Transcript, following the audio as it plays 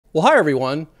Well, hi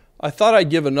everyone. I thought I'd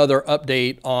give another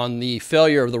update on the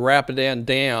failure of the Rapidan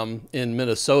Dam in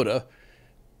Minnesota.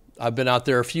 I've been out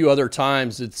there a few other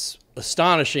times. It's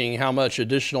astonishing how much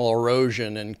additional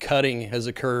erosion and cutting has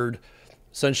occurred.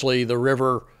 Essentially, the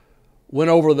river went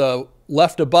over the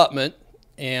left abutment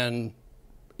and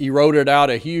eroded out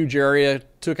a huge area,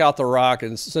 took out the rock,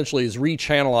 and essentially is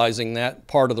rechannelizing that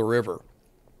part of the river.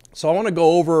 So I want to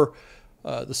go over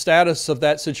the status of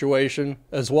that situation,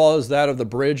 as well as that of the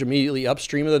bridge immediately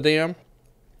upstream of the dam.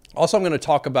 Also, I'm going to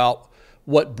talk about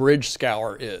what bridge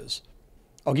scour is.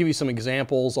 I'll give you some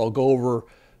examples. I'll go over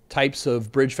types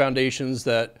of bridge foundations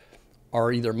that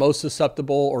are either most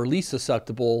susceptible or least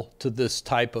susceptible to this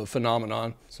type of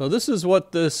phenomenon. So this is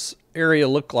what this area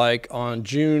looked like on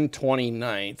June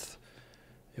 29th.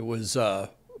 It was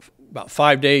about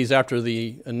 5 days after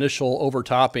the initial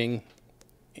overtopping,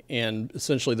 and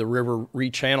essentially the river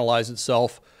rechannelized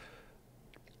itself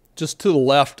just to the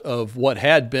left of what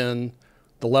had been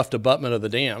the left abutment of the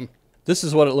dam. This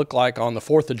is what it looked like on the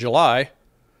 4th of July.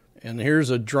 And here's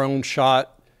a drone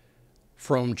shot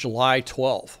from July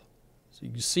 12th. So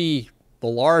you can see the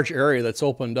large area that's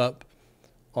opened up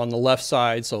on the left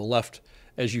side. So left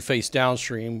as you face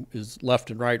downstream is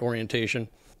left and right orientation.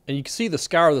 And you can see the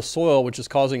scour of the soil, which is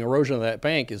causing erosion of that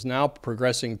bank, is now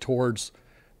progressing towards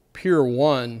Pier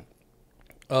 1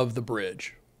 of the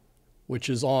bridge, which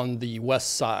is on the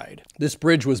west side. This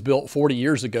bridge was built 40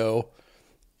 years ago,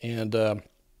 and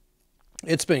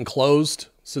it's been closed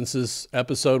since this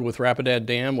episode with Rapidan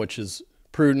Dam, which is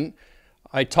prudent.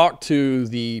 I talked to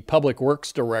the Public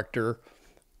Works Director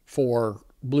for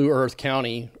Blue Earth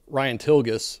County, Ryan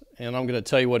Tilgus, and I'm going to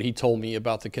tell you what he told me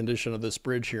about the condition of this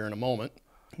bridge here in a moment.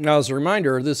 Now, as a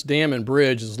reminder, this dam and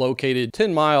bridge is located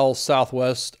 10 miles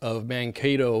southwest of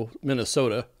Mankato,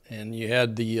 Minnesota. And you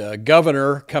had the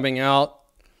governor coming out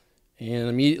and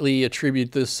immediately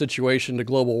attribute this situation to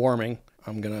global warming.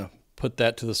 I'm going to put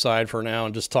that to the side for now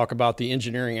and just talk about the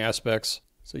engineering aspects.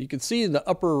 So you can see in the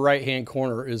upper right-hand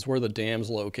corner is where the dam's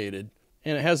located.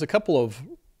 And it has a couple of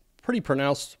pretty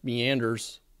pronounced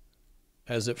meanders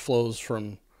as it flows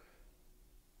from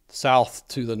south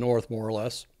to the north, more or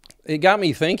less. It got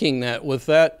me thinking that with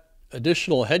that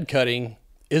additional head cutting,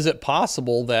 is it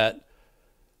possible that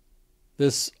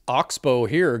this oxbow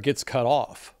here gets cut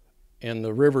off and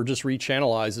the river just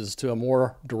rechannelizes to a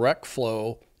more direct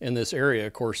flow in this area?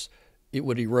 Of course, it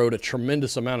would erode a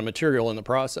tremendous amount of material in the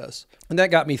process. And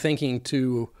that got me thinking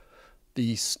to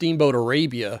the steamboat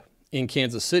Arabia in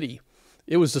Kansas City.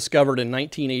 It was discovered in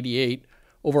 1988,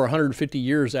 over 150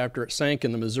 years after it sank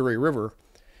in the Missouri River.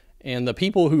 And the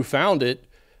people who found it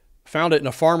in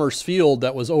a farmer's field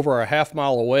that was over a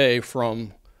half-mile away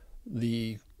from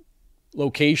the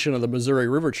location of the Missouri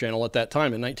River Channel at that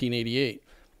time in 1988.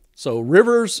 So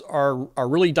rivers are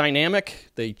really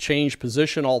dynamic. They change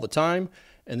position all the time.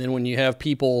 And then when you have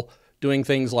people doing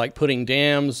things like putting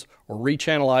dams or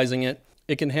rechannelizing it,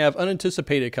 it can have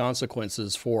unanticipated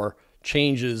consequences for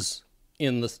changes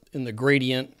in the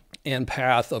gradient and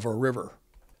path of a river.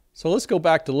 So let's go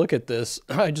back to look at this.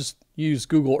 I just used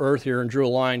Google Earth here and drew a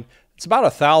line. It's about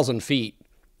 1,000 feet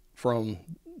from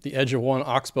the edge of one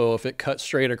oxbow if it cuts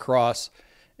straight across.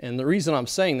 And the reason I'm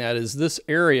saying that is this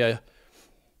area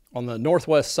on the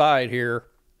northwest side here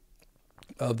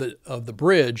of the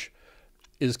bridge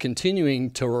is continuing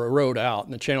to erode out,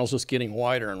 and the channel's just getting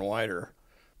wider and wider.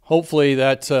 Hopefully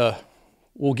that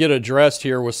will get addressed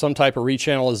here with some type of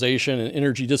rechannelization and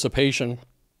energy dissipation.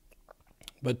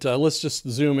 But let's just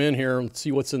zoom in here and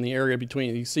see what's in the area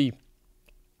between. You see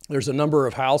there's a number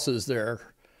of houses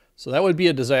there. So that would be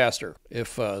a disaster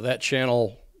if that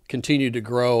channel continued to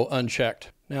grow unchecked.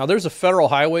 Now there's a Federal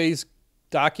Highways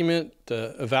document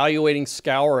evaluating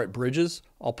scour at bridges.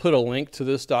 I'll put a link to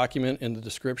this document in the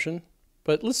description.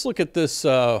 But let's look at this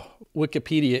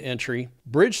Wikipedia entry.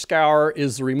 Bridge scour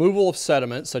is the removal of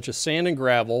sediment such as sand and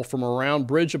gravel from around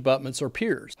bridge abutments or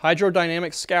piers.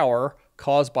 Hydrodynamic scour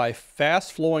caused by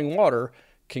fast flowing water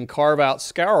can carve out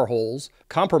scour holes,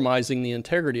 compromising the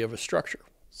integrity of a structure.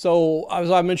 So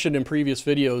as I mentioned in previous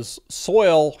videos,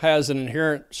 soil has an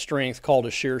inherent strength called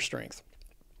a shear strength.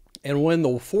 And when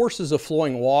the forces of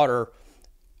flowing water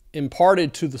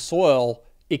imparted to the soil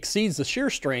exceeds the shear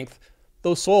strength,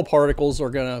 those soil particles are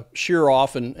going to shear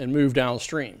off and move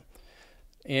downstream.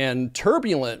 And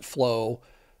turbulent flow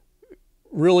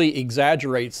really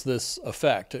exaggerates this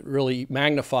effect. It really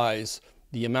magnifies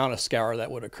the amount of scour that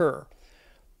would occur.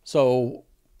 So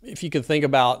if you could think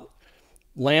about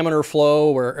laminar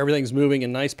flow where everything's moving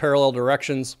in nice parallel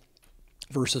directions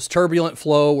versus turbulent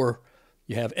flow where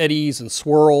you have eddies and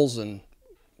swirls and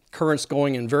currents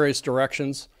going in various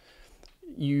directions,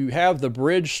 you have the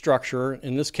bridge structure,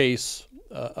 in this case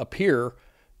a pier,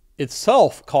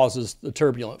 itself causes the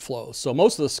turbulent flow. So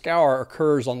most of the scour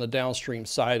occurs on the downstream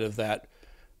side of that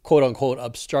quote-unquote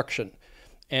obstruction.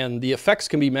 And the effects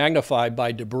can be magnified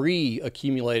by debris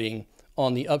accumulating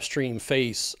on the upstream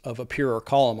face of a pier or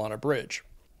column on a bridge.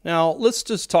 Now, let's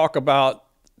just talk about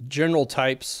general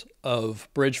types of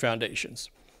bridge foundations.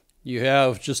 You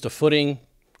have just a footing,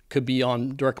 could be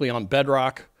directly on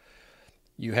bedrock.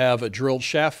 You have a drilled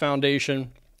shaft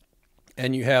foundation,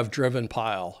 and you have driven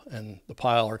pile, and the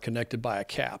pile are connected by a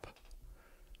cap.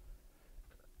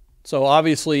 So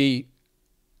obviously,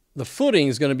 the footing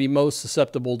is going to be most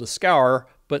susceptible to scour,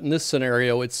 but in this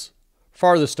scenario, it's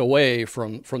farthest away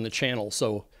from the channel,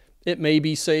 so it may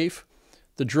be safe.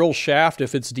 The drill shaft,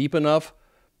 if it's deep enough,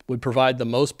 would provide the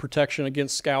most protection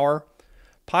against scour.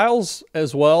 Piles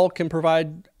as well can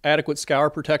provide adequate scour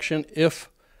protection if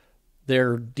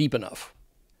they're deep enough,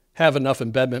 have enough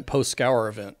embedment post-scour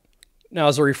event. Now,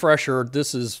 as a refresher,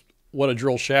 this is what a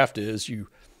drill shaft is. You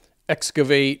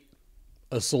excavate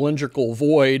a cylindrical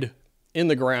void in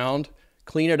the ground,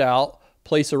 clean it out,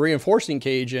 place a reinforcing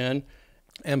cage in,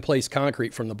 and place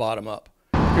concrete from the bottom up.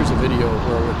 Here's a video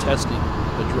where we're testing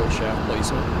the drill shaft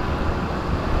placement.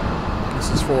 This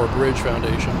is for a bridge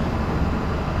foundation.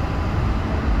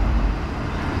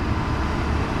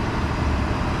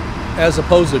 As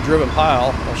opposed to driven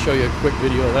pile, I'll show you a quick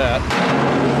video of that.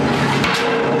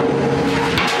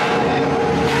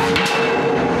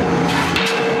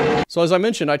 So as I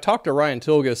mentioned, I talked to Ryan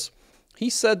Tilgus. He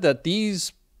said that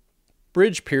these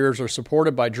bridge piers are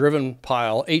supported by driven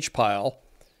pile, H-pile.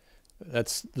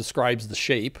 That describes the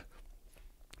shape.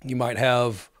 You might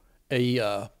have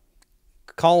a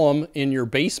column in your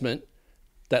basement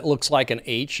that looks like an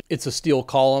H. It's a steel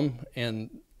column, and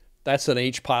that's an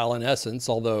H-pile in essence,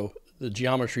 although the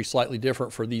geometry is slightly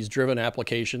different for these driven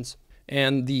applications.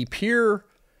 And the pier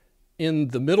in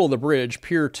the middle of the bridge,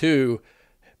 Pier 2,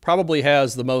 probably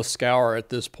has the most scour at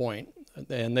this point.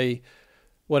 And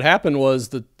what happened was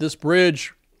that this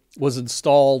bridge was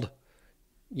installed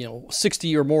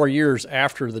 60 or more years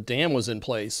after the dam was in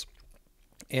place.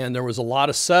 And there was a lot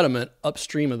of sediment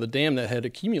upstream of the dam that had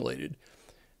accumulated.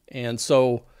 And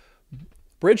so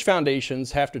bridge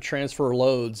foundations have to transfer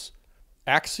loads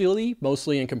axially,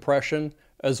 mostly in compression,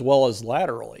 as well as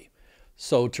laterally.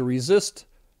 So to resist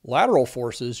lateral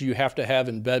forces, you have to have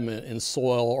embedment in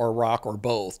soil or rock or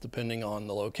both, depending on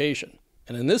the location.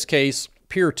 And in this case,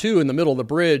 Pier 2 in the middle of the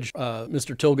bridge,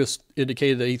 Mr. Tilgus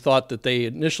indicated that he thought that they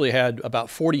initially had about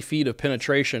 40 feet of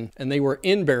penetration, and they were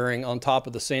in-bearing on top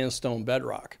of the sandstone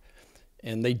bedrock.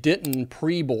 And they didn't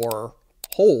pre-bore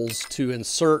holes to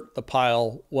insert the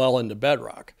pile well into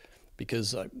bedrock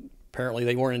because apparently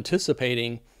they weren't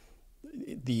anticipating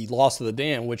the loss of the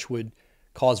dam, which would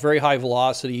cause very high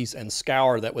velocities and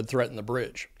scour that would threaten the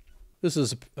bridge. This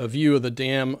is a view of the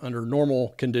dam under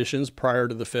normal conditions prior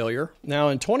to the failure. Now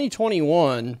in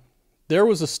 2021, there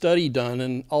was a study done,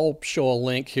 and I'll show a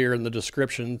link here in the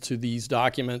description to these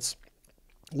documents,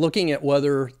 looking at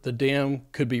whether the dam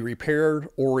could be repaired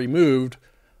or removed,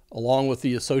 along with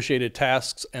the associated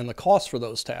tasks and the cost for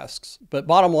those tasks. But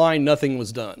bottom line, nothing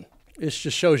was done. This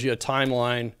just shows you a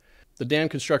timeline. The dam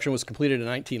construction was completed in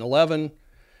 1911.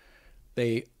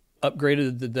 They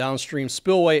upgraded the downstream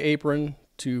spillway apron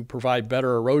to provide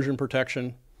better erosion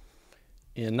protection.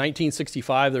 In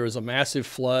 1965, there was a massive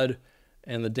flood,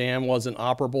 and the dam wasn't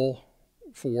operable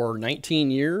for 19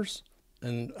 years.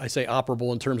 And I say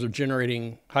operable in terms of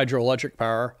generating hydroelectric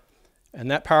power.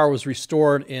 And that power was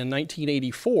restored in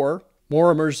 1984. More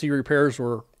emergency repairs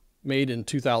were made in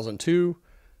 2002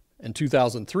 and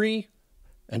 2003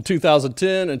 and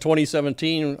 2010 and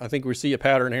 2017. I think we see a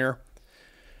pattern here.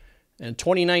 In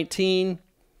 2019,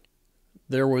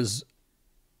 there was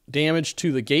damage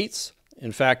to the gates.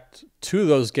 In fact, 2 of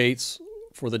those gates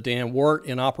for the dam weren't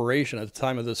in operation at the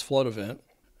time of this flood event.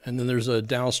 And then there's a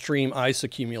downstream ice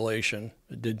accumulation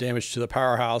that did damage to the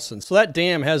powerhouse. And so that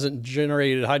dam hasn't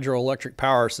generated hydroelectric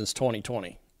power since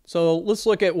 2020. So let's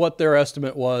look at what their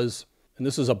estimate was. And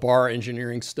this is a bar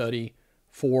engineering study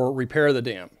for repair of the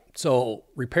dam. So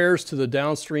repairs to the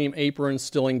downstream apron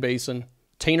stilling basin,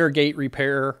 Tainer gate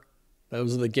repair.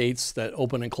 Those are the gates that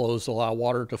open and close to allow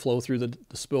water to flow through the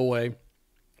spillway.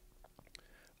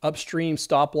 Upstream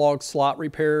stop log slot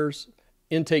repairs,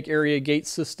 intake area gate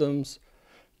systems,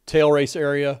 tail race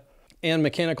area, and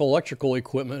mechanical electrical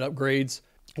equipment upgrades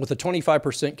with a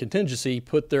 25% contingency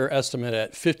put their estimate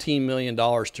at $15 million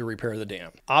to repair the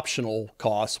dam. Optional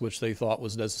costs, which they thought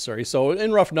was necessary. So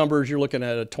in rough numbers, you're looking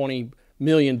at a $20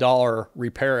 million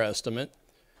repair estimate.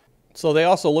 So they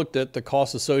also looked at the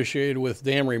costs associated with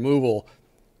dam removal.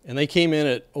 And they came in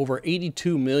at over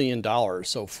 $82 million,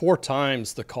 so 4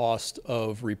 times the cost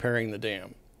of repairing the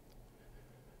dam.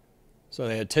 So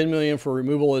they had $10 million for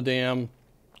removal of the dam,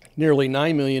 nearly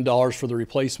 $9 million for the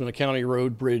replacement of County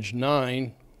Road Bridge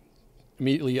 9,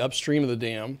 immediately upstream of the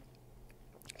dam,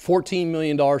 $14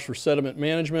 million for sediment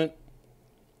management,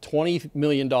 $20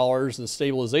 million in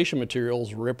stabilization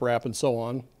materials, riprap and so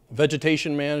on,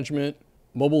 vegetation management,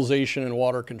 mobilization, and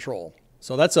water control.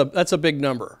 So that's a big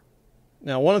number.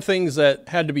 Now, one of the things that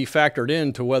had to be factored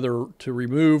into whether to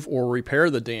remove or repair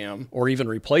the dam or even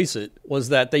replace it was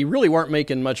that they really weren't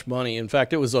making much money. In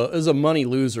fact, it was a money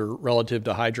loser relative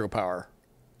to hydropower.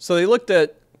 So they looked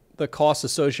at the costs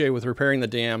associated with repairing the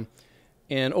dam,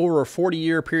 and over a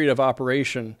 40-year period of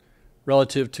operation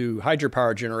relative to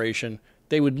hydropower generation,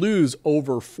 they would lose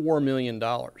over $4 million.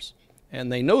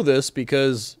 And they know this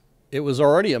because it was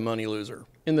already a money loser.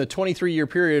 In the 23-year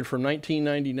period from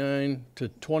 1999 to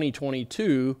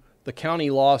 2022, the county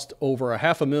lost over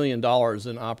 $500,000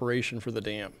 in operation for the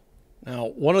dam. Now,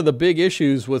 one of the big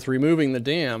issues with removing the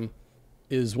dam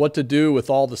is what to do with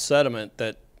all the sediment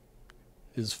that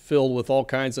is filled with all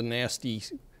kinds of nasty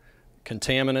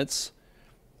contaminants,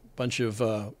 a bunch of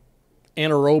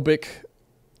anaerobic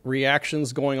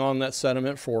reactions going on in that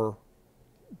sediment for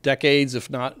decades,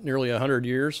 if not nearly 100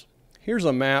 years. Here's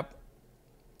a map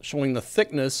showing the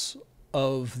thickness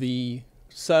of the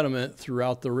sediment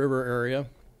throughout the river area.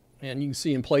 And you can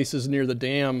see in places near the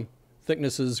dam,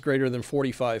 thicknesses greater than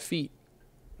 45 feet.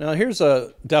 Now here's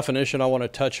a definition I want to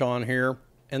touch on here,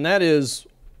 and that is,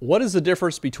 what is the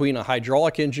difference between a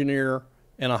hydraulic engineer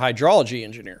and a hydrology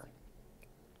engineer?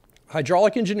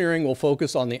 Hydraulic engineering will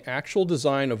focus on the actual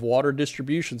design of water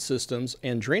distribution systems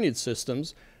and drainage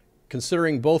systems,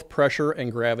 considering both pressure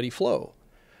and gravity flow.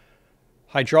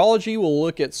 Hydrology will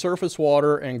look at surface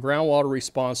water and groundwater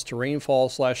response to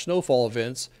rainfall/snowfall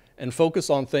events and focus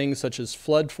on things such as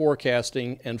flood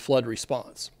forecasting and flood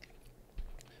response.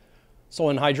 So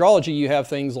in hydrology, you have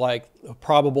things like the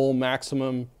probable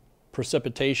maximum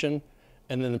precipitation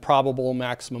and then the probable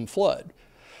maximum flood.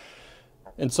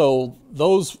 And so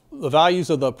the values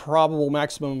of the probable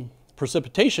maximum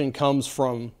precipitation comes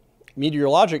from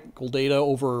meteorological data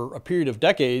over a period of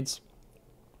decades.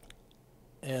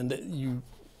 And you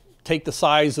take the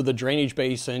size of the drainage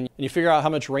basin and you figure out how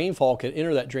much rainfall can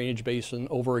enter that drainage basin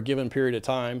over a given period of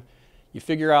time. You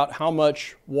figure out how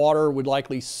much water would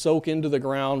likely soak into the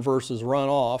ground versus run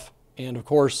off. And of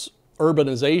course,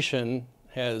 urbanization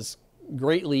has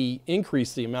greatly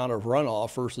increased the amount of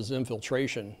runoff versus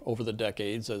infiltration over the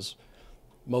decades, as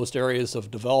most areas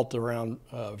have developed around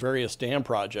various dam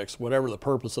projects, whatever the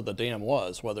purpose of the dam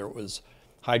was, whether it was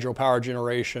hydropower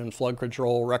generation, flood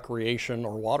control, recreation,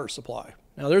 or water supply.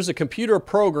 Now there's a computer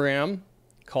program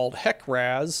called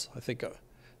HEC-RAS. I think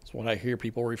it's what I hear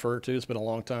people refer to. It's been a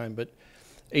long time, but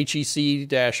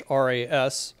HEC-RAS.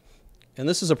 And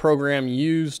this is a program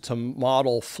used to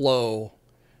model flow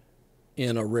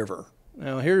in a river.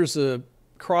 Now here's a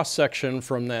cross-section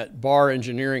from that Barr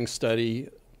engineering study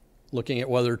looking at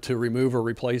whether to remove or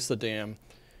replace the dam.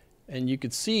 And you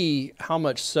could see how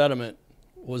much sediment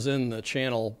was in the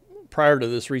channel prior to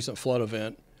this recent flood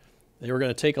event. They were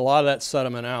going to take a lot of that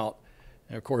sediment out.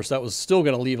 And of course, that was still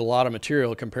going to leave a lot of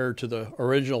material compared to the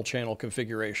original channel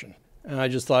configuration. And I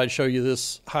just thought I'd show you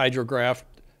this hydrograph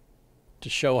to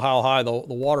show how high the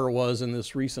water was in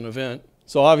this recent event.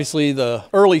 So obviously the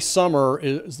early summer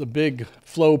is the big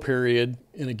flow period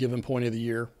in a given point of the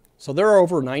year. So there are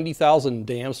over 90,000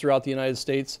 dams throughout the United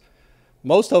States.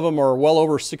 Most of them are well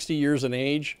over 60 years in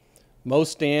age.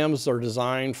 Most dams are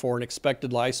designed for an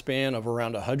expected lifespan of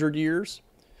around 100 years.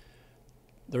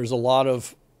 There's a lot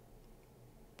of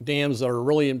dams that are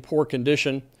really in poor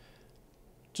condition.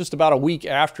 Just about a week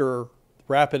after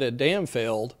Rapidan Dam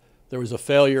failed, there was a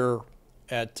failure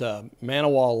at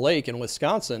Manawa Lake in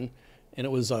Wisconsin, and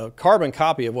it was a carbon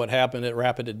copy of what happened at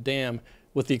Rapidan Dam,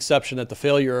 with the exception that the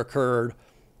failure occurred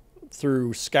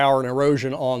through scour and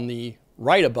erosion on the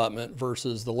right abutment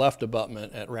versus the left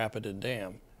abutment at Rapidan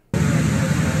Dam.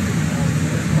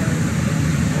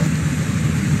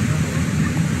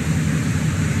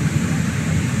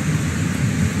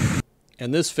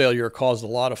 And this failure caused a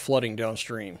lot of flooding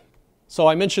downstream. So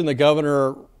I mentioned the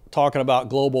governor talking about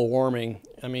global warming.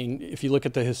 I mean, if you look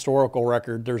at the historical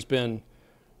record, there's been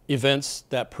events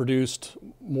that produced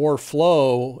more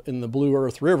flow in the Blue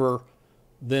Earth River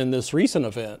than this recent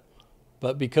event.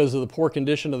 But because of the poor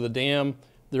condition of the dam,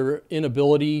 their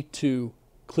inability to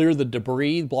clear the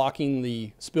debris blocking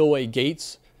the spillway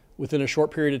gates within a short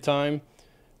period of time,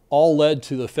 all led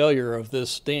to the failure of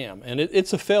this dam. And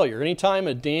it's a failure. Anytime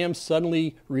a dam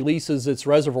suddenly releases its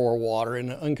reservoir water in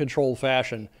an uncontrolled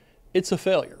fashion, it's a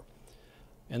failure.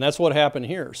 And that's what happened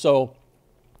here. So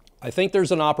I think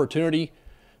there's an opportunity,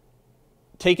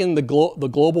 taking the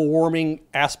global warming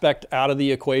aspect out of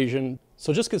the equation.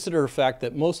 So just consider the fact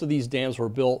that most of these dams were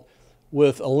built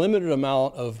with a limited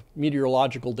amount of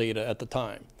meteorological data at the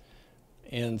time.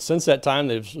 And since that time,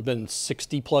 there's been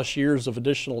 60 plus years of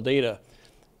additional data.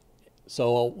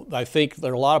 So I think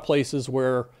there are a lot of places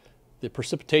where the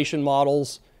precipitation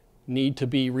models need to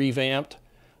be revamped.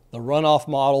 The runoff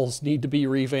models need to be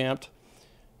revamped.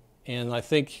 And I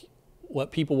think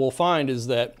what people will find is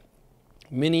that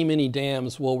many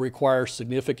dams will require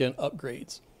significant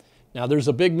upgrades. Now, there's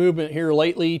a big movement here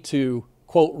lately to,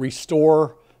 quote,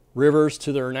 restore rivers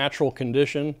to their natural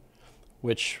condition,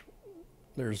 which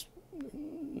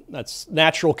that's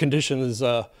natural condition is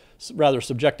a rather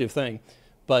subjective thing.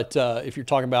 But if you're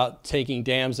talking about taking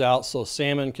dams out so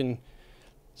salmon can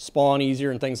spawn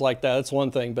easier and things like that, that's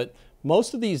one thing. But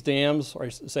most of these dams, or I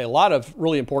say a lot of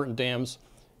really important dams,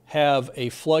 have a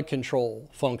flood control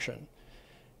function.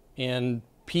 And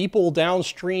people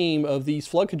downstream of these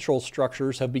flood control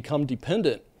structures have become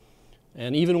dependent.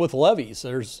 And even with levees,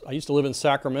 I used to live in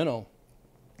Sacramento,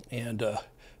 and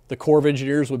the Corps of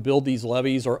Engineers would build these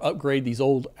levees or upgrade these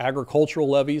old agricultural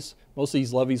levees. Most of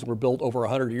these levees were built over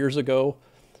 100 years ago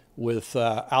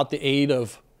without the aid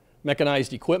of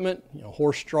mechanized equipment,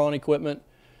 horse-drawn equipment.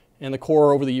 And the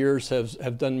Corps over the years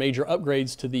have done major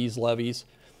upgrades to these levees.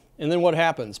 And then what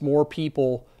happens? More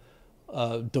people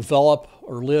develop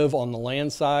or live on the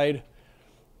land side,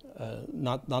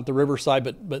 not the river side,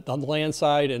 but on the land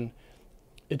side, and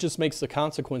it just makes the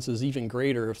consequences even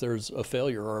greater if there's a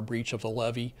failure or a breach of a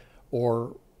levee,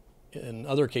 or in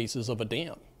other cases of a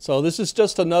dam. So this is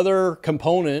just another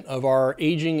component of our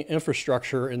aging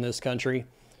infrastructure in this country.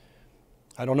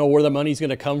 I don't know where the money's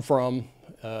going to come from.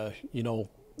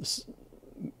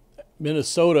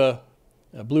 Minnesota,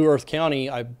 Blue Earth County,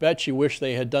 I bet you wish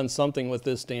they had done something with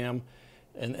this dam,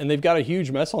 and they've got a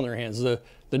huge mess on their hands. The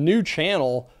new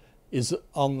channel is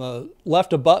on the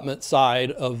left abutment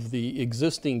side of the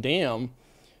existing dam,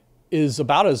 is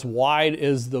about as wide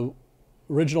as the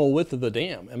original width of the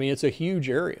dam. I mean, it's a huge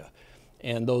area,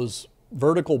 and those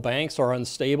vertical banks are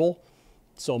unstable,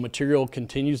 so material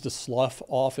continues to slough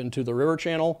off into the river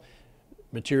channel.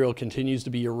 Material continues to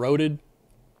be eroded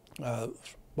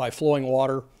by flowing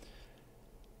water.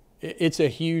 It's a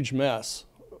huge mess,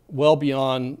 well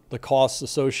beyond the costs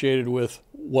associated with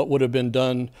what would have been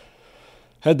done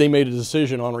had they made a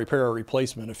decision on repair or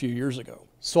replacement a few years ago.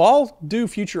 So I'll do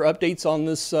future updates on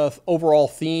this overall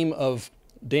theme of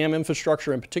dam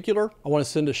infrastructure in particular. I want to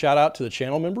send a shout out to the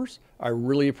channel members. I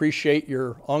really appreciate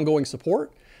your ongoing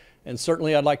support. And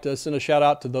certainly I'd like to send a shout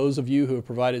out to those of you who have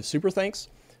provided super thanks.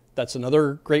 That's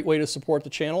another great way to support the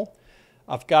channel.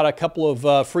 I've got a couple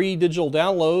of free digital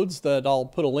downloads that I'll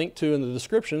put a link to in the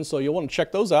description, so you'll want to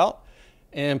check those out.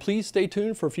 And please stay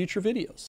tuned for future videos.